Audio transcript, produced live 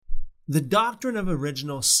The doctrine of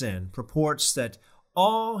original sin purports that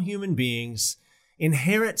all human beings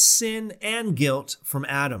inherit sin and guilt from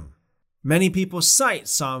Adam. Many people cite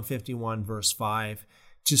Psalm 51 verse 5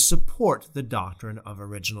 to support the doctrine of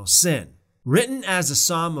original sin. Written as a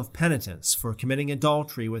psalm of penitence for committing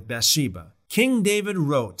adultery with Bathsheba, King David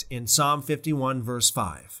wrote in Psalm 51 verse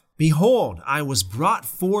 5, "Behold, I was brought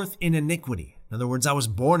forth in iniquity." In other words, I was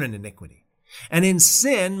born in iniquity. "And in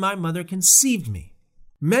sin my mother conceived me."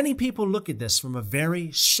 Many people look at this from a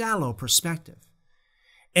very shallow perspective,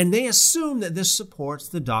 and they assume that this supports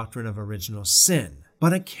the doctrine of original sin.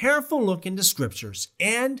 But a careful look into scriptures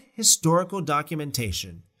and historical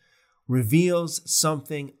documentation reveals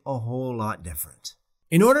something a whole lot different.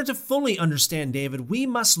 In order to fully understand David, we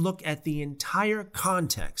must look at the entire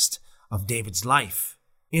context of David's life.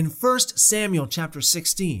 In 1 Samuel chapter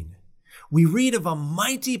 16, we read of a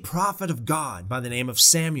mighty prophet of God by the name of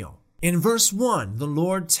Samuel. In verse 1, the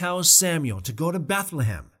Lord tells Samuel to go to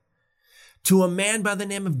Bethlehem, to a man by the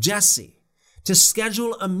name of Jesse, to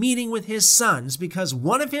schedule a meeting with his sons because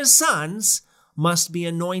one of his sons must be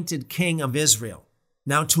anointed king of Israel.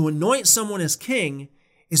 Now, to anoint someone as king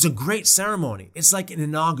is a great ceremony. It's like an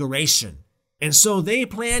inauguration. And so they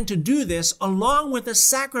plan to do this along with a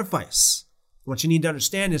sacrifice. What you need to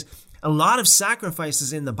understand is a lot of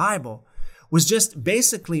sacrifices in the Bible was just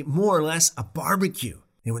basically more or less a barbecue.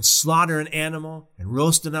 They would slaughter an animal and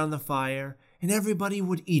roast it on the fire, and everybody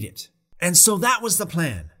would eat it. And so that was the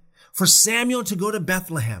plan, for Samuel to go to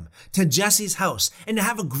Bethlehem, to Jesse's house, and to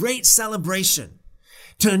have a great celebration,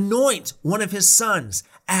 to anoint one of his sons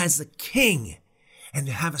as the king, and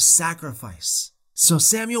to have a sacrifice. So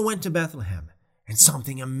Samuel went to Bethlehem, and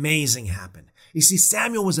something amazing happened. You see,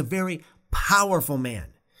 Samuel was a very powerful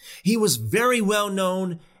man. He was very well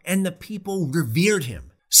known, and the people revered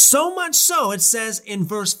him. So much so, it says in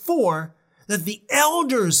verse 4, that the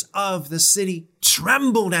elders of the city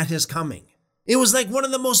trembled at his coming. It was like one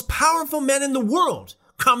of the most powerful men in the world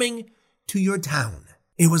coming to your town.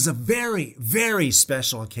 It was a very, very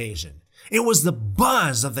special occasion. It was the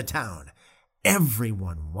buzz of the town.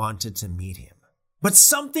 Everyone wanted to meet him. But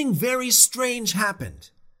something very strange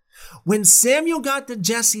happened. When Samuel got to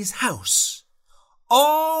Jesse's house,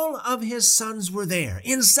 all of his sons were there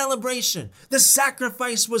in celebration. The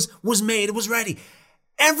sacrifice was made. It was ready.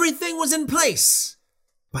 Everything was in place.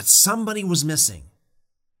 But somebody was missing.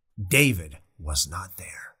 David was not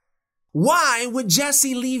there. Why would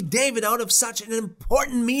Jesse leave David out of such an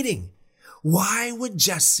important meeting? Why would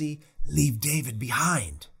Jesse leave David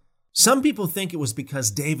behind? Some people think it was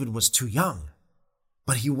because David was too young,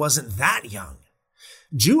 but he wasn't that young.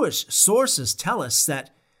 Jewish sources tell us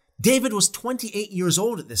that David was 28 years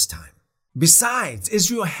old at this time. Besides,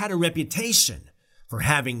 Israel had a reputation for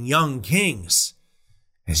having young kings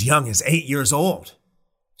as young as 8 years old.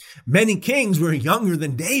 Many kings were younger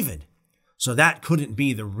than David, so that couldn't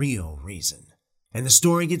be the real reason. And the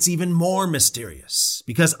story gets even more mysterious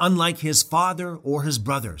because unlike his father or his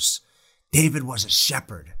brothers, David was a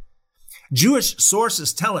shepherd. Jewish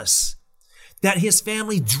sources tell us that his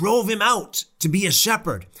family drove him out to be a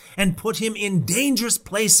shepherd and put him in dangerous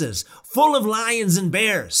places full of lions and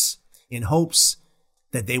bears in hopes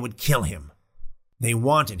that they would kill him. They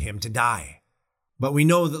wanted him to die. But we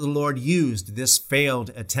know that the Lord used this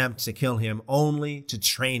failed attempt to kill him only to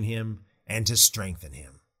train him and to strengthen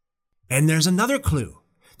him. And there's another clue.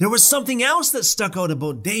 There was something else that stuck out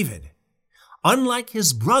about David. Unlike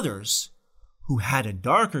his brothers, who had a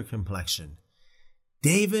darker complexion,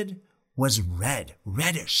 David was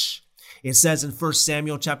reddish. It says in 1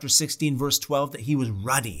 Samuel chapter 16, verse 12, that he was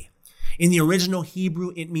ruddy. In the original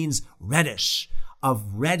Hebrew, it means reddish,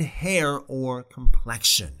 of red hair or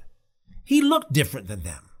complexion. He looked different than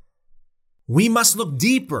them. We must look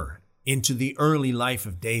deeper into the early life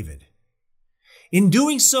of David. In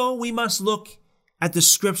doing so, we must look at the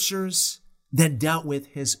scriptures that dealt with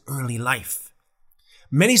his early life.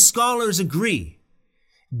 Many scholars agree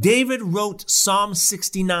David wrote Psalm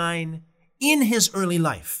 69 in his early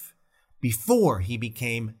life before he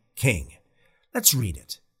became king. Let's read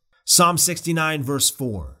it. Psalm 69 verse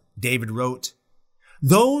 4, David wrote,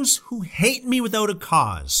 "Those who hate me without a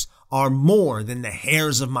cause are more than the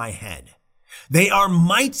hairs of my head. They are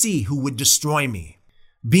mighty who would destroy me.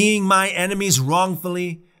 Being my enemies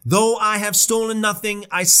wrongfully, though I have stolen nothing,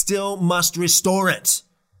 I still must restore it."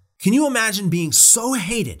 Can you imagine being so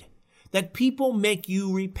hated that people make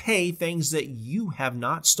you repay things that you have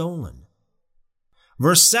not stolen?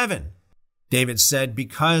 Verse 7, David said,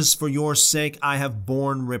 "Because for your sake I have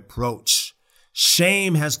borne reproach.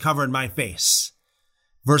 Shame has covered my face."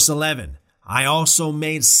 Verse 11, "I also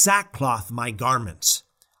made sackcloth my garment.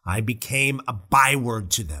 I became a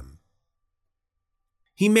byword to them."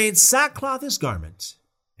 He made sackcloth his garment,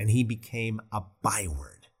 and he became a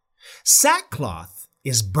byword. Sackcloth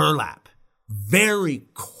is burlap, very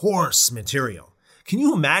coarse material. Can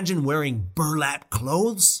you imagine wearing burlap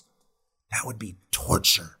clothes? That would be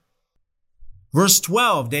torture. Verse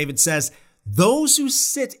 12, David says, "Those who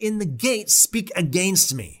sit in the gate speak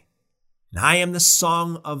against me, and I am the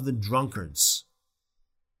song of the drunkards."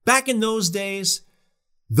 Back in those days,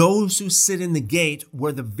 those who sit in the gate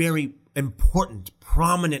were the very important,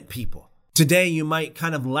 prominent people. Today, you might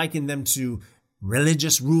kind of liken them to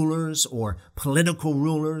religious rulers or political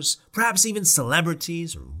rulers, perhaps even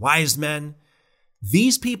celebrities or wise men.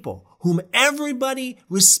 These people, whom everybody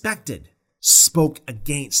respected, spoke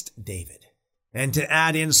against David. And to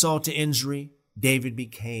add insult to injury, David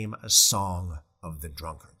became a song of the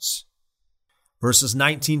drunkards. Verses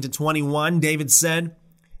 19 to 21, David said,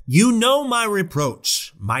 "You know my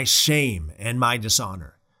reproach, my shame, and my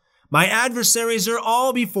dishonor. My adversaries are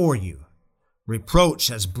all before you. Reproach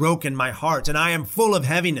has broken my heart, and I am full of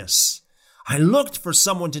heaviness. I looked for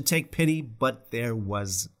someone to take pity, but there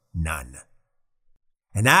was none.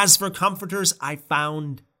 And as for comforters, I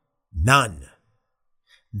found none.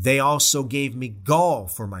 They also gave me gall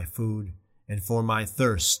for my food, and for my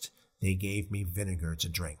thirst they gave me vinegar to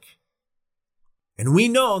drink." And we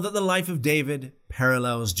know that the life of David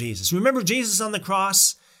parallels Jesus. Remember Jesus on the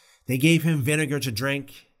cross? They gave him vinegar to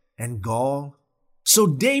drink and gall. So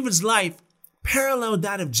David's life paralleled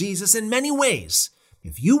that of Jesus in many ways.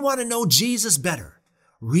 If you want to know Jesus better,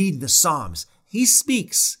 read the Psalms. He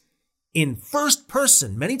speaks in first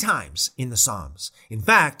person many times in the Psalms. In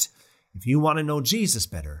fact, if you want to know Jesus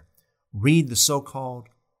better, read the so-called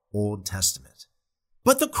Old Testament.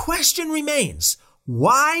 But the question remains,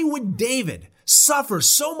 why would David suffer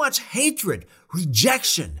so much hatred,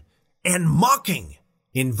 rejection, and mocking?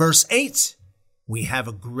 In verse 8, we have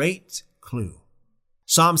a great clue.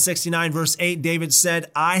 Psalm 69 verse 8, David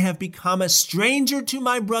said, "I have become a stranger to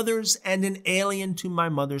my brothers and an alien to my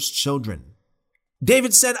mother's children."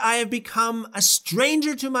 David said, "I have become a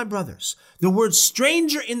stranger to my brothers." The word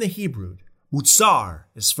stranger in the Hebrew, mutsar,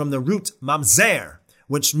 is from the root mamzer,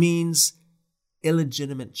 which means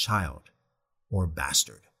illegitimate child or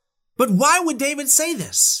bastard. But why would David say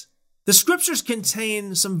this? The scriptures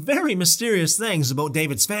contain some very mysterious things about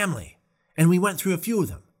David's family, and we went through a few of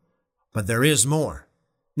them. But there is more.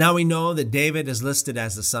 Now we know that David is listed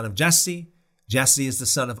as the son of Jesse. Jesse is the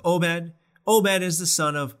son of Obed. Obed is the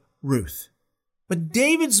son of Ruth. But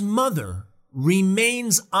David's mother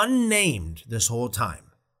remains unnamed this whole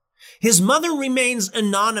time. His mother remains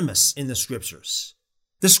anonymous in the scriptures.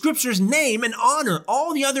 The scriptures name and honor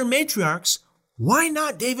all the other matriarchs. Why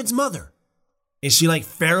not David's mother? Is she like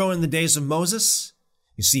Pharaoh in the days of Moses?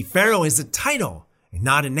 You see, Pharaoh is a title and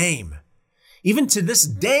not a name. Even to this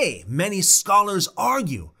day, many scholars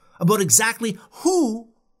argue about exactly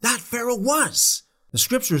who that Pharaoh was. The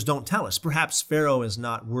scriptures don't tell us. Perhaps Pharaoh is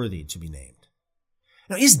not worthy to be named.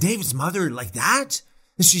 Now, is David's mother like that?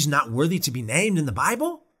 That she's not worthy to be named in the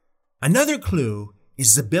Bible? Another clue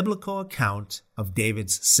is the biblical account of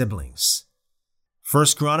David's siblings.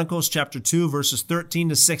 1 Chronicles chapter 2, verses 13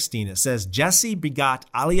 to 16, it says, "Jesse begot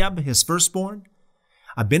Eliab, his firstborn,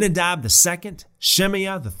 Abinadab the second,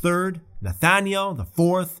 Shemaiah the third, Nathaniel the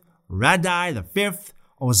fourth, Radai the fifth,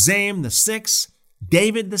 Ozaim the sixth,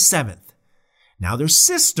 David the seventh. Now their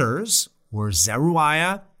sisters were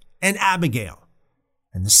Zeruiah and Abigail.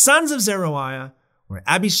 And the sons of Zeruiah were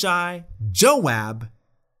Abishai, Joab,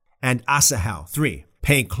 and Asahel." 3.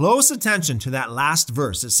 Pay close attention to that last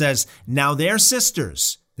verse. It says, now their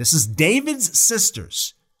sisters, this is David's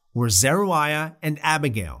sisters, were Zeruiah and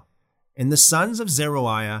Abigail. And the sons of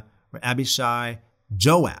Zeruiah were Abishai,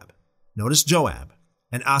 Joab. Notice Joab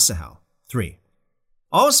and Asahel. 3.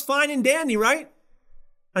 All's fine and dandy, right?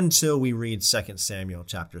 Until we read 2 Samuel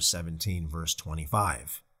chapter 17, verse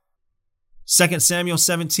 25. 2 Samuel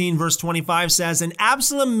 17, verse 25 says, "And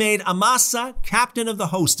Absalom made Amasa captain of the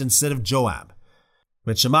host instead of Joab,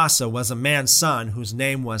 which Amasa was a man's son whose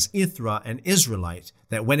name was Ithra, an Israelite,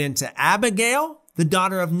 that went into Abigail, the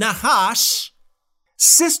daughter of Nahash,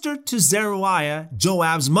 sister to Zeruiah,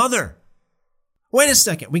 Joab's mother." Wait a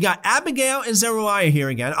second. We got Abigail and Zeruiah here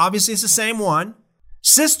again. Obviously, it's the same one.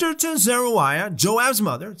 Sister to Zeruiah, Joab's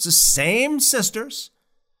mother. It's the same sisters.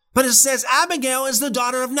 But it says Abigail is the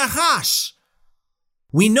daughter of Nahash.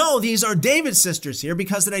 We know these are David's sisters here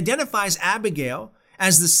because it identifies Abigail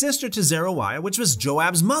as the sister to Zeruiah, which was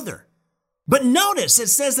Joab's mother. But notice it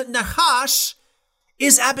says that Nahash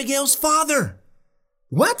is Abigail's father.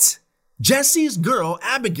 What? Jesse's girl,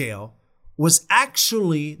 Abigail, was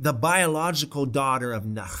actually the biological daughter of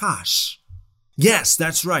Nahash. Yes,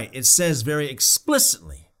 that's right. It says very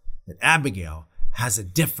explicitly that Abigail has a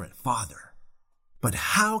different father. But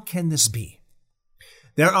how can this be?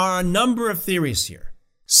 There are a number of theories here.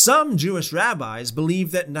 Some Jewish rabbis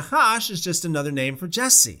believe that Nahash is just another name for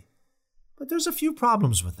Jesse. But there's a few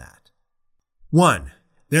problems with that. 1.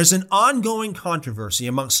 There's an ongoing controversy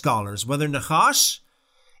among scholars whether Nahash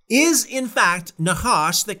is in fact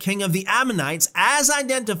Nahash, the king of the Ammonites, as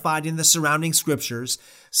identified in the surrounding scriptures,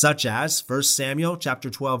 such as 1 Samuel chapter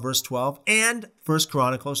 12, verse 12, and 1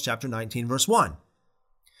 Chronicles chapter 19, verse 1.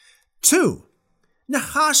 2.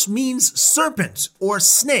 Nahash means serpent or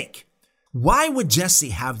snake. Why would Jesse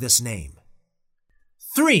have this name?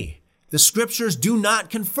 3. The scriptures do not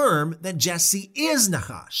confirm that Jesse is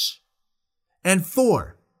Nahash. And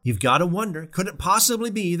 4. You've got to wonder, could it possibly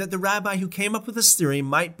be that the rabbi who came up with this theory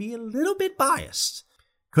might be a little bit biased?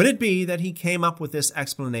 Could it be that he came up with this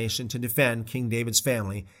explanation to defend King David's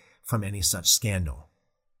family from any such scandal?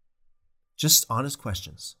 Just honest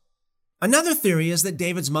questions. Another theory is that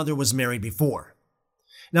David's mother was married before.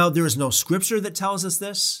 Now, there is no scripture that tells us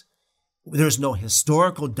this. There's no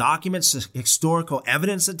historical documents, historical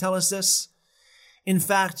evidence that tell us this. In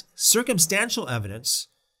fact, circumstantial evidence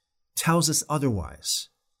tells us otherwise.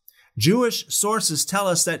 Jewish sources tell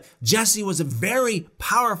us that Jesse was a very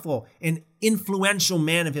powerful and influential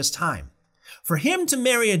man of his time. For him to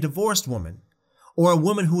marry a divorced woman or a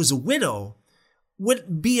woman who was a widow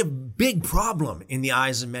would be a big problem in the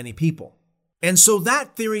eyes of many people. And so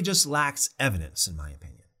that theory just lacks evidence, in my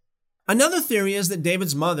opinion. Another theory is that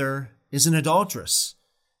David's mother is an adulteress.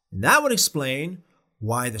 And that would explain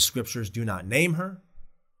why the scriptures do not name her,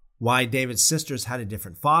 why David's sisters had a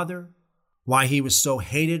different father, why he was so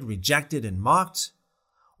hated, rejected, and mocked,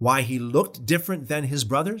 why he looked different than his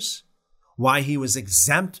brothers, why he was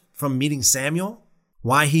exempt from meeting Samuel,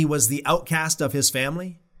 why he was the outcast of his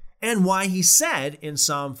family, and why he said in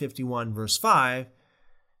Psalm 51, verse 5,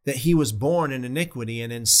 that he was born in iniquity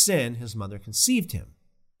and in sin his mother conceived him.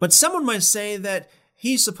 But someone might say that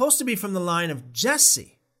he's supposed to be from the line of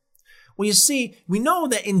Jesse. Well, you see, we know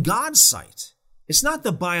that in God's sight, it's not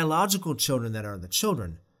the biological children that are the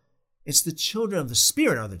children. It's the children of the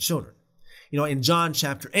Spirit are the children. You know, in John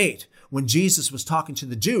chapter 8, when Jesus was talking to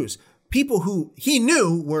the Jews, people who he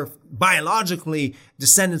knew were biologically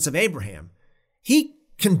descendants of Abraham, he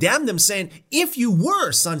condemned them saying, if you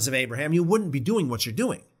were sons of Abraham, you wouldn't be doing what you're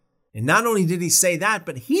doing. And not only did he say that,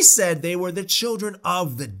 but he said they were the children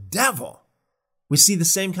of the devil. We see the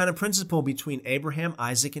same kind of principle between Abraham,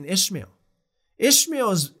 Isaac, and Ishmael.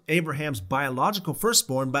 Ishmael is Abraham's biological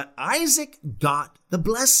firstborn, but Isaac got the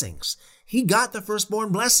blessings. He got the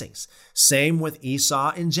firstborn blessings. Same with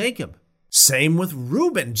Esau and Jacob. Same with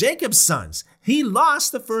Reuben, Jacob's sons. He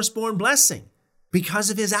lost the firstborn blessing because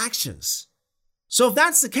of his actions. So if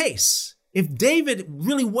that's the case, if David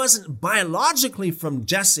really wasn't biologically from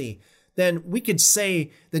Jesse, then we could say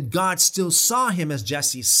that God still saw him as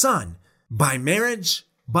Jesse's son by marriage,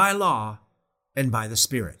 by law, and by the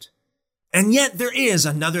Spirit. And yet there is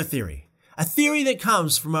another theory, a theory that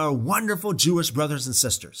comes from our wonderful Jewish brothers and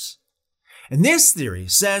sisters. And this theory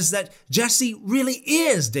says that Jesse really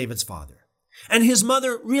is David's father, and his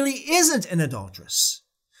mother really isn't an adulteress,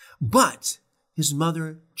 but his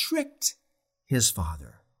mother tricked his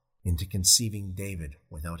father into conceiving David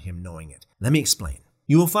without him knowing it. Let me explain.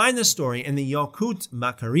 You will find this story in the Yalkut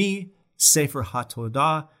Makari, Sefer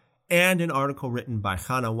HaTodah, and an article written by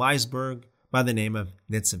Hannah Weisberg by the name of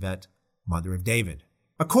Nitzevet, mother of David.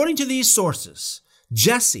 According to these sources,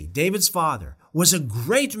 Jesse, David's father, was a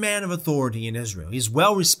great man of authority in Israel. He's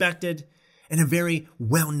well respected and a very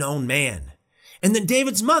well-known man. And then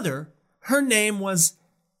David's mother, her name was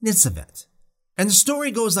Nitzevet. And the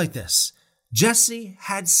story goes like this. Jesse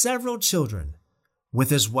had several children with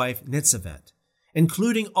his wife Nitzevet,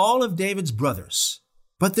 including all of David's brothers.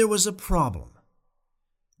 But there was a problem.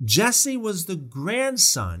 Jesse was the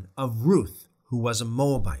grandson of Ruth, who was a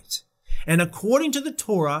Moabite. And according to the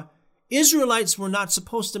Torah, Israelites were not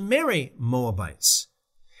supposed to marry Moabites.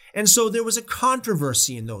 And so there was a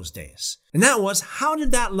controversy in those days. And that was, how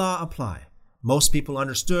did that law apply? Most people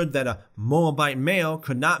understood that a Moabite male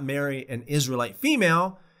could not marry an Israelite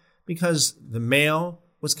female because the male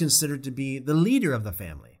was considered to be the leader of the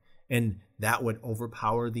family, and that would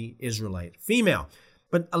overpower the Israelite female.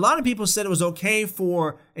 But a lot of people said it was okay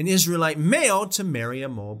for an Israelite male to marry a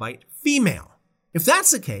Moabite female. If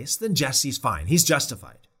that's the case, then Jesse's fine. He's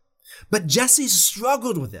justified. But Jesse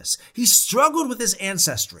struggled with this. He struggled with his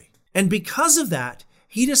ancestry. And because of that,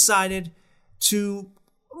 he decided to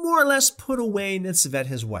more or less put away Nitzevet,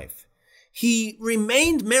 his wife. He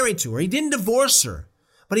remained married to her. He didn't divorce her,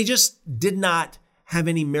 but he just did not have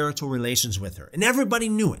any marital relations with her, and everybody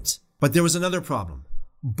knew it. But there was another problem.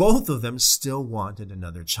 Both of them still wanted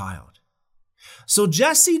another child. So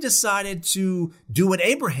Jesse decided to do what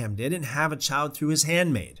Abraham did and have a child through his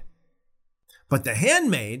handmaid. But the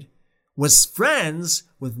handmaid was friends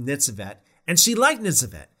with Nitzaveh, and she liked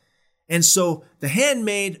Nitzaveh. And so the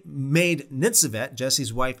handmaid made Nitzaveh,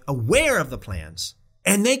 Jesse's wife, aware of the plans,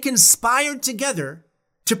 and they conspired together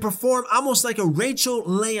to perform almost like a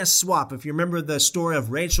Rachel-Leah swap. If you remember the story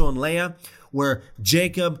of Rachel and Leah, where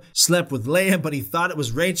Jacob slept with Leah, but he thought it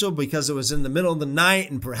was Rachel because it was in the middle of the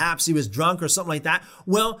night and perhaps he was drunk or something like that.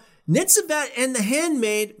 Well, Nitzaveh and the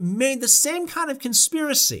handmaid made the same kind of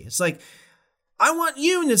conspiracy. It's like, I want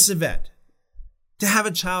you, Nitzaveh, to have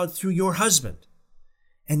a child through your husband.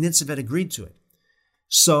 And Nitzaveh agreed to it.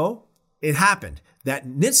 So it happened that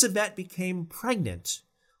Nitzaveh became pregnant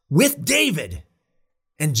with David,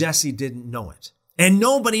 and Jesse didn't know it. And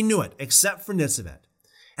nobody knew it except for Nitzaveh.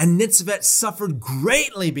 And Nitzaveh suffered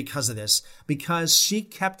greatly because of this, because she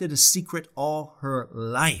kept it a secret all her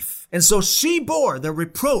life. And so she bore the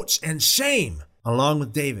reproach and shame along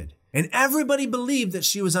with David. And everybody believed that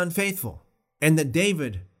she was unfaithful and that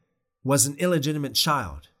David was an illegitimate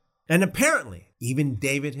child. And apparently, even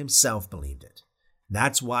David himself believed it.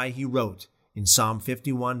 That's why he wrote in Psalm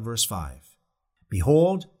 51, verse 5,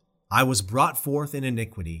 "Behold, I was brought forth in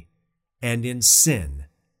iniquity, and in sin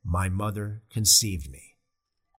my mother conceived me."